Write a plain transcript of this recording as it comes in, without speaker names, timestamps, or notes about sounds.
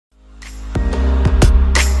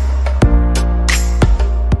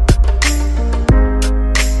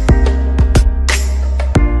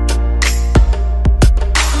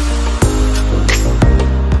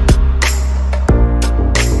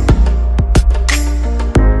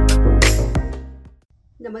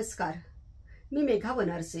नमस्कार, मी मेघा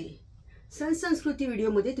वनारसे सण संस्कृती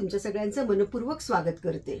व्हिडिओमध्ये तुमच्या सगळ्यांचं मनपूर्वक स्वागत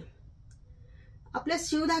करते। आपल्या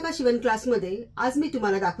शिवधागा शिवण क्लासमध्ये आज मी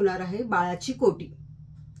तुम्हाला दाखवणार आहे बाळाची कोटी।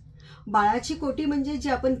 बाळाची कोटी म्हणजे जी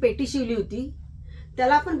आपण पेटी शिवली होती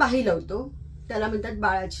त्याला आपण बाही लावतो, त्याला म्हणतात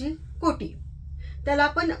बाळाची कोटी। त्याला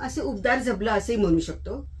आपण असे उबदार जबलं असे म्हणू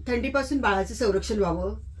शकतो। थंडीपासून बाळाचे संरक्षण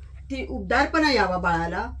व्हावं, ती उबदारपणा यावा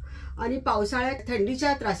बाळाला आणि पावसाळ्यात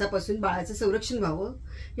थंडीच्या त्रासापासून बाळाचं संरक्षण व्हावं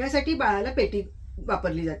यासाठी बाळाला पेटी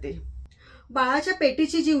वापरली जाते। बाळाच्या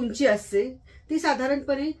पेटीची जी उंची असते ती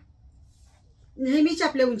साधारणपणे नेहमीच्या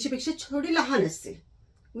आपल्या उंचीपेक्षा थोडी लहान असते,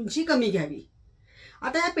 उंची कमी घ्यावी।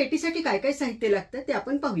 आता या पेटीसाठी काय काय साहित्य लागतं ते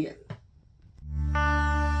आपण पाहूया।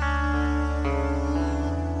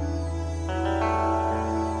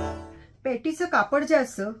 पेटीचं कापड जे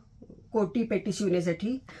असतं कोटी पेटी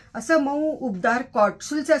शिवण्यासाठी असं मऊ उबदार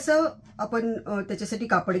कॉटसूलचं असं आपण त्याच्यासाठी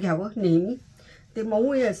कापड घ्यावं नेहमी। ते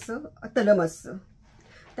मऊ हे असतं, तलम असतं।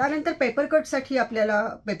 त्यानंतर पेपर कटसाठी आपल्याला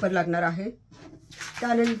पेपर लागणार आहे।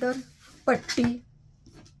 त्यानंतर पट्टी,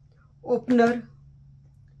 ओपनर,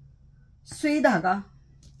 सुई धागा,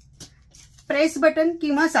 प्रेस बटन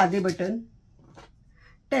किंवा साधे बटन,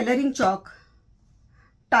 टेलरिंग चॉक,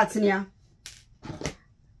 टाचण्या,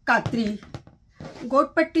 कात्री,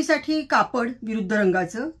 गोटपट्टीसाठी कापड विरुद्ध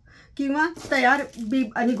रंगाचं किंवा तयार बीब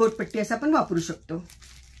आणि गोटपट्टी असं आपण वापरू शकतो।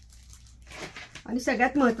 आणि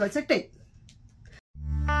सगळ्यात महत्त्वाचं टेप।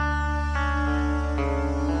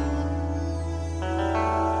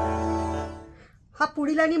 हा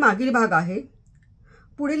पुढील आणि मागील भाग आहे।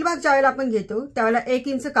 पुढील भाग ज्यावेळेला आपण घेतो त्यावेळेला 1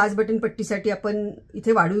 इंच काच बटन पट्टीसाठी आपण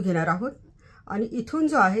इथे वाढवून घेणार आहोत आणि इथून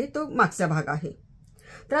जो आहे तो मागचा भाग आहे।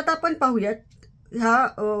 तर आता आपण पाहूयात ह्या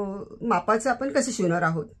मापाचं आपण कसं शिवणार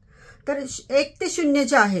आहोत। तर 1 ते 0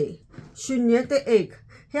 जे आहे, 0 ते 1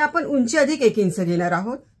 हे आपण उंची अधिक 1 इंच घेणार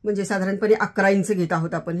आहोत, म्हणजे साधारणपणे 11 इंच घेत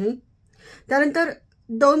आहोत आपण हे। त्यानंतर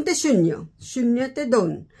 2 ते 0, 0 ते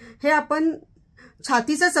 2 हे आपण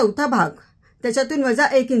छातीचा चौथा भाग त्याच्यातून वजा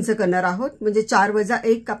 1 इंच करणार आहोत, म्हणजे 4 वजा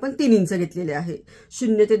 1 आपण 3 इंच घेतलेले आहे।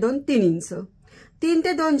 0 ते 2 3 इंच। 3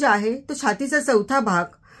 ते 2 जे आहे तो छातीचा चौथा भाग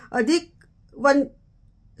अधिक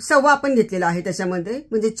 1.25 आपण घेतलेला आहे त्याच्यामध्ये,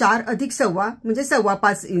 म्हणजे 4 अधिक 1.25 म्हणजे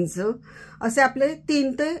 5.25 इंच असे आपले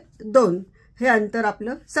 3 ते 2 हे अंतर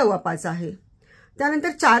आपलं 5.25 आहे।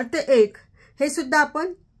 त्यानंतर 4 ते 1 हे सुद्धा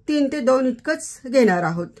आपण 3 ते 2 इतकंच घेणार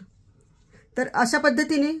आहोत। तर अशा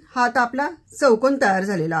पद्धतीने हा आता आपला चौकोन तयार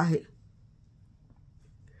झालेला आहे।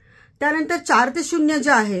 त्यानंतर 4 ते 0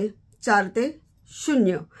 जे आहे, 4 ते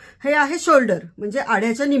 0 हे आहे शोल्डर म्हणजे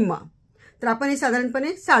आड्याच्या निम्मा। तर आपण हे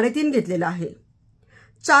साधारणपणे 3.5 घेतलेला आहे।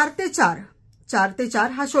 4 ते 4, 4 ते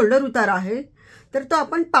 4 हा शोल्डर उतार आहे, तर तो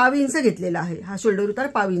आपण 0.5 इंच घेतलेला आहे। हा शोल्डर उतार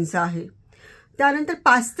 0.5 इंच आहे। त्यानंतर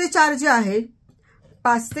 5 ते 4 जे आहे,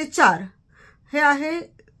 5 ते 4 हे आहे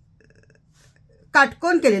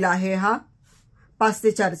काटकोन केलेला आहे हा 5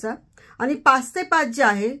 ते 4चा। आणि 5 ते 5 जे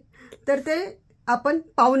आहे तर ते आपण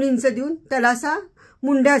 0.25 इंच देऊन त्याला असा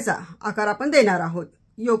मुंड्याचा आकार आपण देणार आहोत,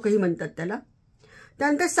 योकही म्हणतात त्याला।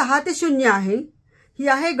 त्यानंतर 6 ते 0 आहे, ही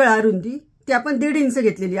आहे गळारुंदी, ती आपण 1.5 इंच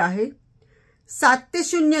घेतलेली आहे। 7 ते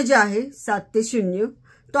 0 जे आहे, 7 ते 0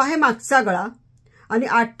 तो आहे मागचा गळा आणि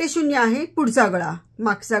 8 ते 0 आहे पुढचा गळा,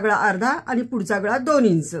 मागचा गळा अर्धा आणि पुढचा गळा 2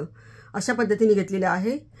 इंच अशा पद्धतीने घेतलेला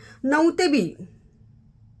आहे। 9 ते बी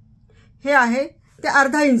हे आहे ते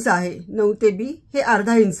अर्धा इंच आहे, 9 ते बी हे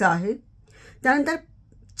अर्धा इंच आहे। त्यानंतर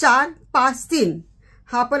 4, 5, 3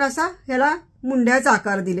 हा पण असा ह्याला मुंड्याचा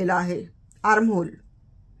आकार दिलेला आहे, आर्म होल।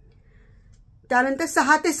 त्यानंतर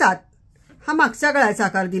 6 ते 7 हा मागच्या गळ्याचा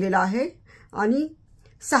आकार दिलेला आहे आणि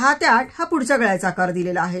 6 ते 8 हा पुढच्या गळ्याचा आकार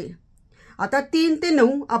दिलेला आहे। आता 3 ते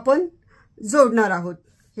 9 आपण जोडणार आहोत,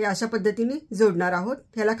 हे अशा पद्धतीने जोडणार आहोत।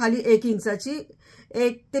 ह्याला खाली 1 इंचाची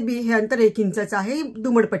 1 ते बी हे अंतर 1 इंचाचं आहे,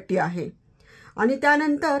 दुमडपट्टी आहे। आणि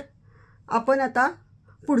त्यानंतर आपण आता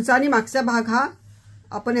पुढचा आणि मागचा भाग हा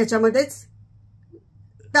आपण ह्याच्यामध्येच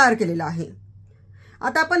तयार केलेला आहे।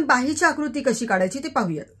 आता आपण बाहीची आकृती कशी काढायची ते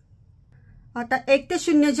पाहूयात। आता 1 ते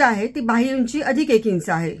 0 जे आहे ती बाही उंची अधिक 1 इंच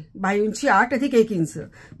आहे, बाही उंची 8 अधिक 1 इंच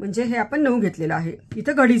म्हणजे हे आपण 9 घेतलेलं आहे।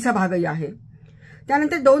 इथं घडीचा भागही आहे।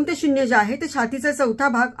 त्यानंतर 2 ते 0 जे आहे ते छातीचा चौथा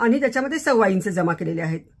भाग आणि त्याच्यामध्ये 1.25 इंच जमा केलेले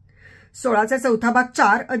आहेत। 16चा चौथा भाग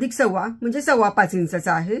 4 अधिक 1.25 म्हणजे 5.25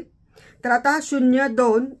 इंचाचा आहे। तर आता 0,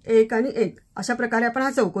 2, 1 आणि 1 अशा प्रकारे आपण हा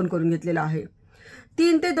चौकोन करून घेतलेला आहे।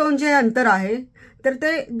 3 ते 2 जे अंतर आहे तर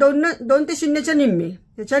ते 2 ते 0च्या निम्मे,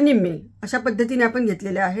 त्याच्या निम्मे अशा पद्धतीने आपण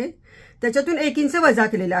घेतलेले आहे। त्याच्यातून 1 इंच वजा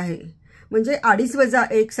केलेला आहे, म्हणजे 2.5 वजा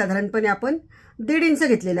 1 साधारणपणे आपण 1.5 इंच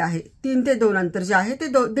घेतलेले आहे। 3 ते 2 अंतर जे आहे ते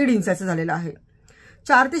 1.5 इंचाचं झालेलं आहे।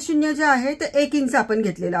 4 ते 0 जे आहे ते 1 इंच आपण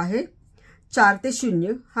घेतलेला आहे। 4 ते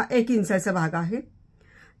 0 हा 1 इंचाचा भाग आहे।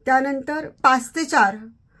 त्यानंतर 5 ते 4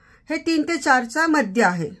 हे 3 ते 4चा मध्य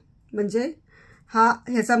आहे, म्हणजे हा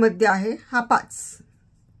ह्याचा मध्य आहे, हा 5.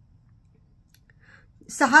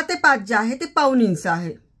 6 ते 5 जे आहे ते पाऊण इंच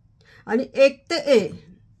आहे आणि 1 ते ए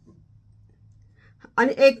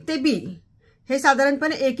आणि 1 ते बी हे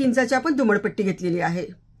साधारणपणे 1 इंचाची आपण दुमडपट्टी घेतलेली आहे.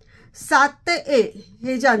 7 ते ए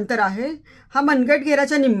हे जे अंतर आहे हा मनगट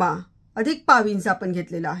घेराच्या निम्मा अधिक पाव इंच आपण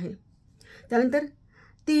घेतलेला आहे. त्यानंतर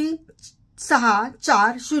 3, 6,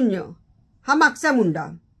 4, 0 हा मागचा मुंडा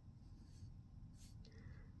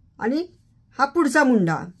आणि हा पुढचा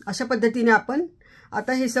मुंडा. अशा पद्धतीने आपण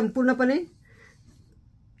आता हे संपूर्णपणे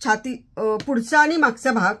छाती पुढचा आणि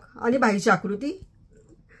मागचा भाग आणि बाहीची आकृती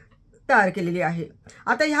तयार केलेली आहे.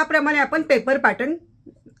 आता ह्याप्रमाणे आपण पेपर पॅटर्न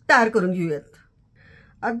तयार करून घेऊयात.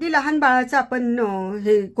 अगदी लहान बाळाचं आपण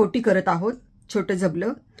हे कोटी करत आहोत, छोटं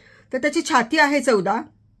जबलं. तर त्याची छाती आहे 14,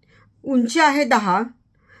 उंची आहे 10,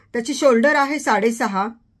 त्याची शोल्डर आहे 6.5,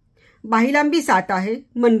 बाही लांबी 7 आहे,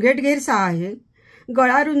 मनगट घेर 6 आहे,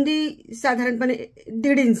 गळा रुंदी साधारणपणे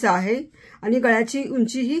 1.5 इंच आहे आणि गळ्याची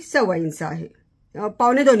उंची ही 1.25 इंच आहे,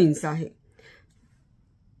 1.25 इंच आहे.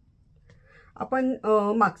 आपण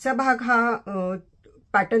मागचा भाग हा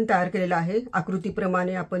पॅटर्न तयार केलेला आहे,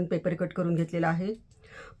 आकृतीप्रमाणे आपण पेपर कट करून घेतलेला आहे.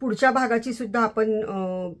 पुढच्या भागाची सुद्धा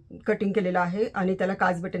आपण कटिंग केलेलं आहे आणि त्याला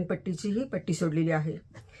काच बटन पट्टीचीही पट्टी सोडलेली आहे.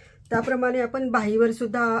 त्याप्रमाणे आपण बाहीवर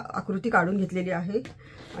सुद्धा आकृती काढून घेतलेली आहे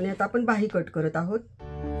आणि आता आपण बाही कट करत आहोत.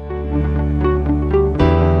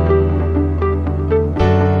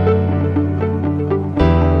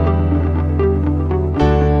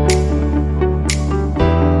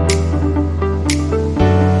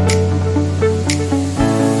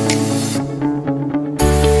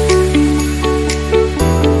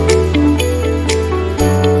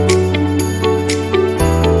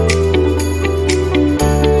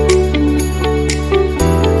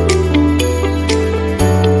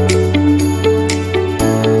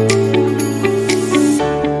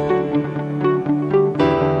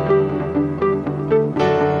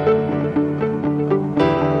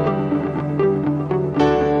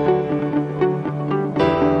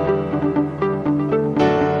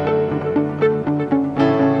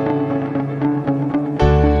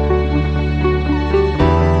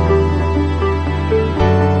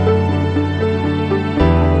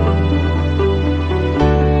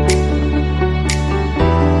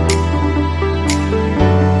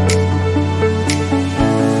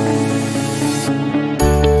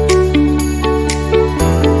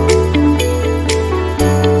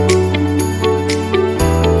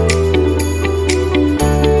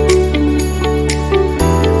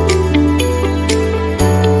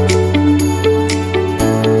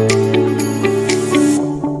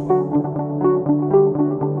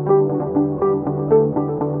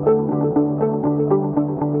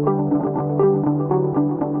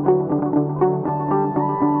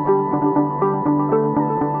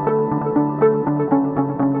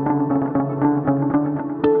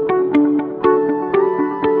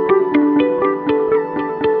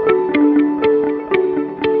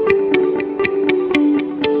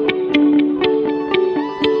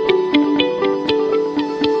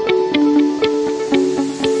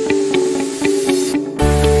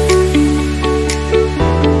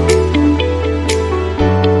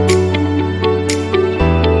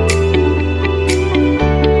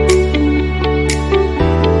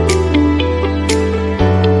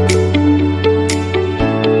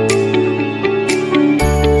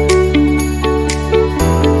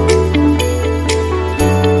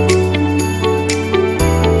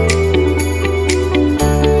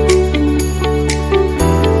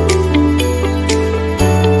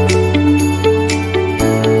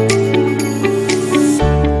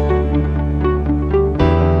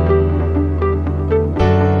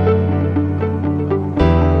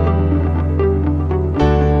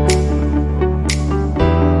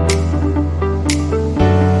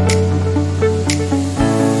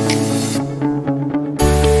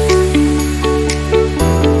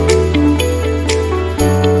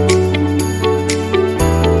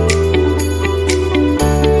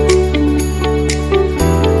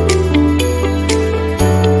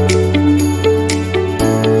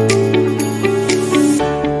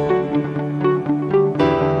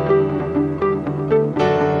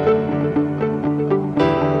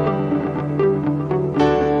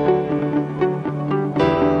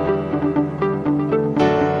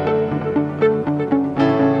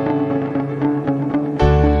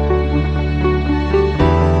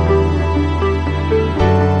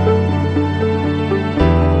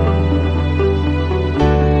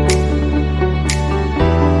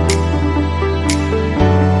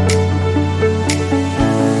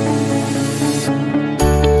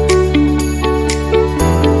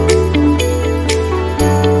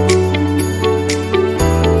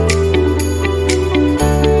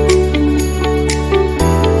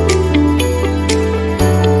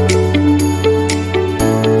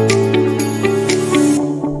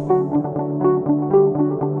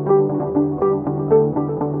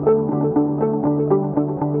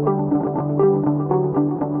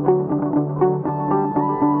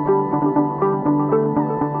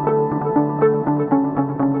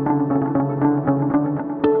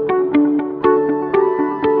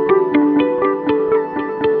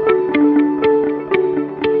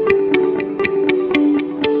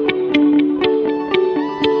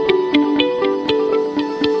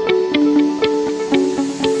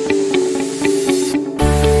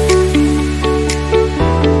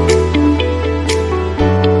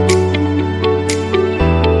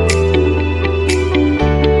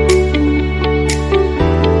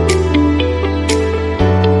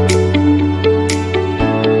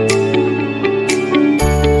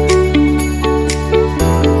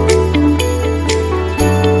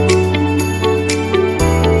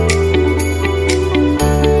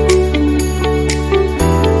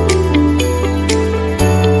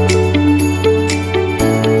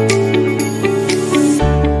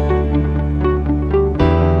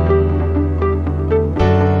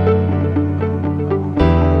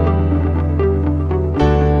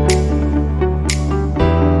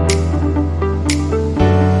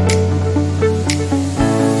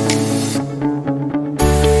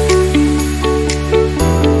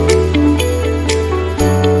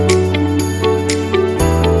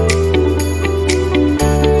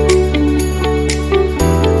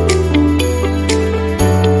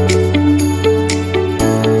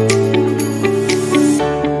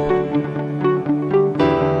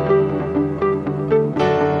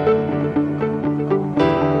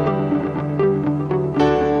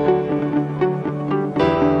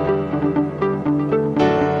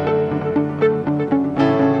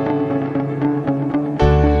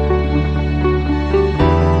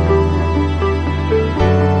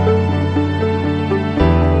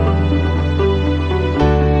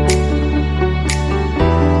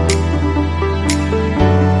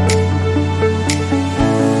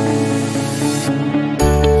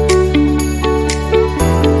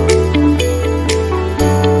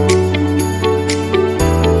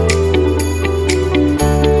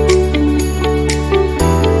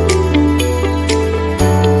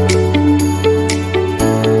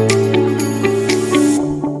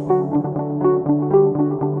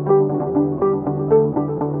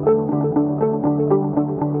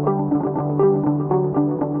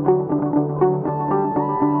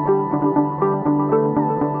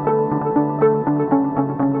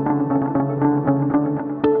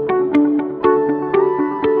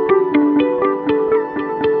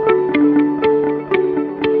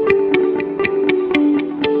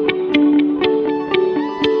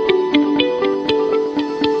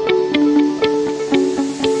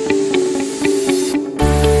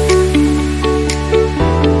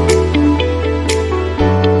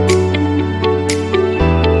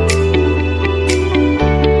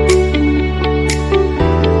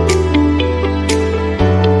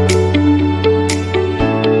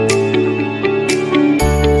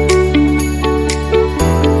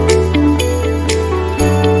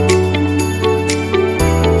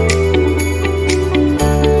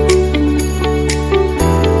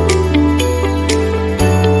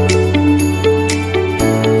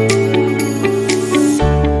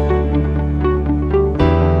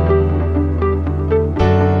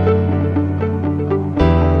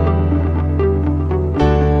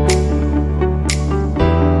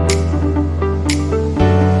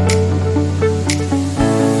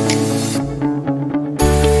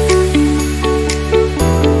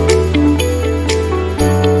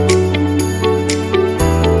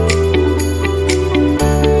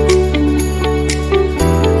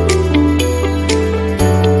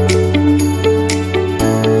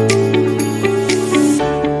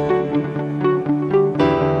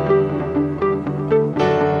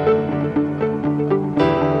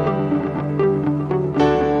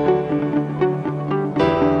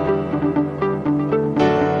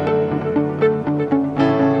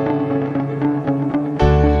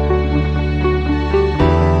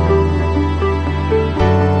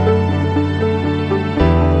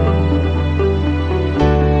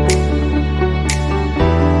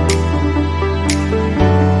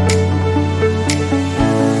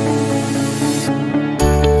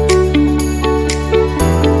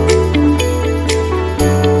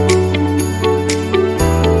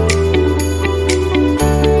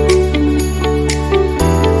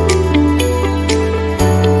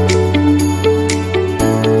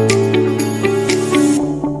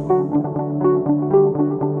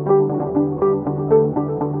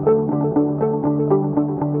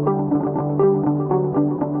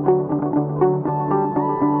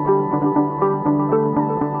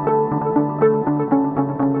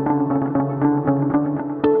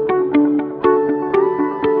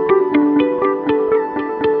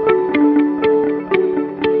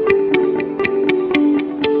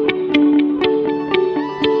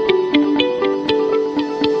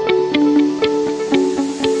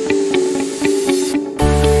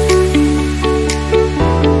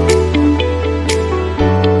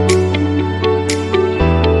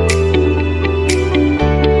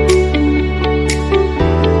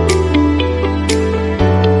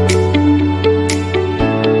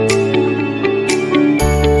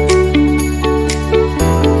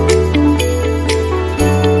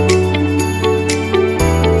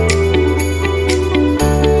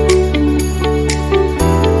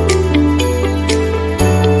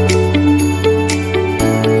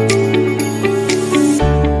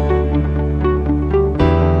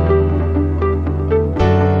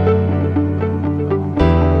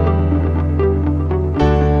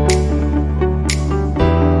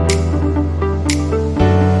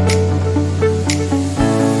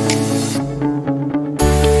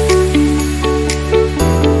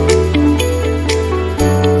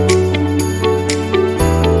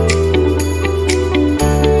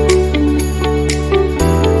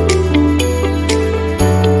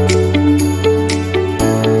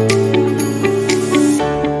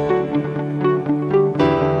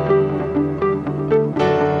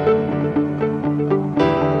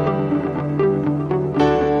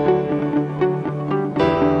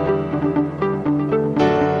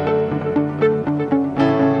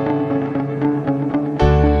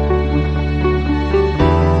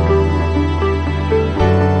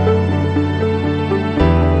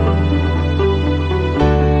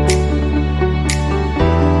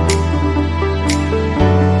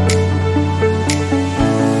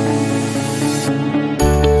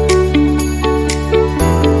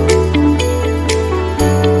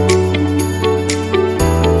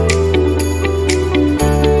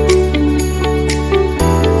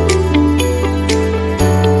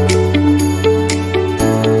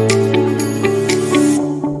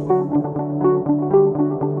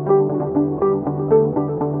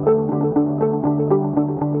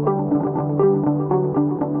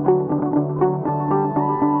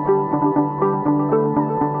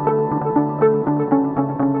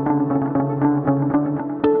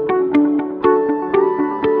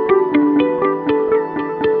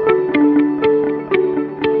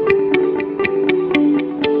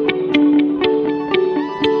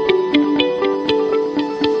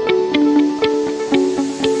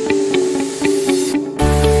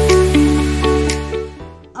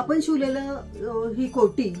 शिवलेलं ही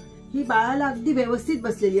कोटी ही बाळाला अगदी व्यवस्थित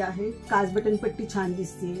बसलेली आहे. काज बटन पट्टी छान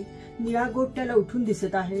दिसते, निळा गोट त्याला उठून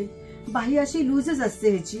दिसत आहे. बाही अशी लूजच असते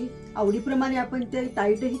ह्याची, आवडीप्रमाणे आपण ते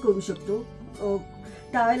टाईटही करू शकतो.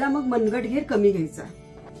 त्यावेळेला मग मनगट घेर कमी घ्यायचा.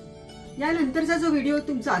 यानंतरचा जो व्हिडिओ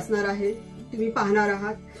तुमचा असणार आहे, तुम्ही पाहणार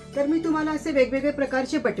आहात, तर मी तुम्हाला असे वेगवेगळे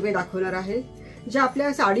प्रकारचे बटवे दाखवणार आहे, जे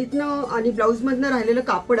आपल्या साडीतनं आणि ब्लाऊजमधनं राहिलेलं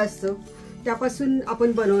कापड असतं त्यापासून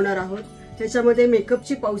आपण बनवणार आहोत. त्याच्यामध्ये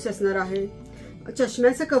मेकअपची पाऊच असणार आहे,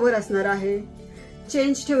 चष्म्याचं कव्हर असणार आहे,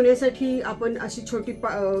 चेंज ठेवण्यासाठी आपण अशी छोटी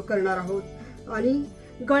करणार आहोत आणि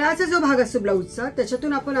गळ्याचा जो भाग असतो ब्लाऊजचा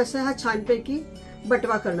त्याच्यातून आपण असा हा छानपैकी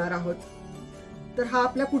बटवा करणार आहोत. तर हा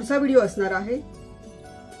आपला पुढचा व्हिडिओ असणार आहे.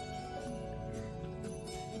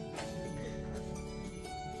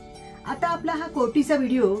 आता आपला हा कोटीचा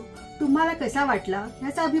व्हिडिओ तुम्हाला कसा वाटला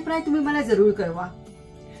याचा अभिप्राय तुम्ही मला जरूर कळवा.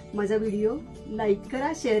 माझा व्हिडिओ लाईक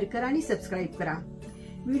करा, शेअर करा आणि सबस्क्राईब करा.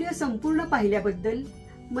 व्हिडिओ संपूर्ण पाहिल्याबद्दल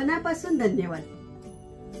मनापासून धन्यवाद.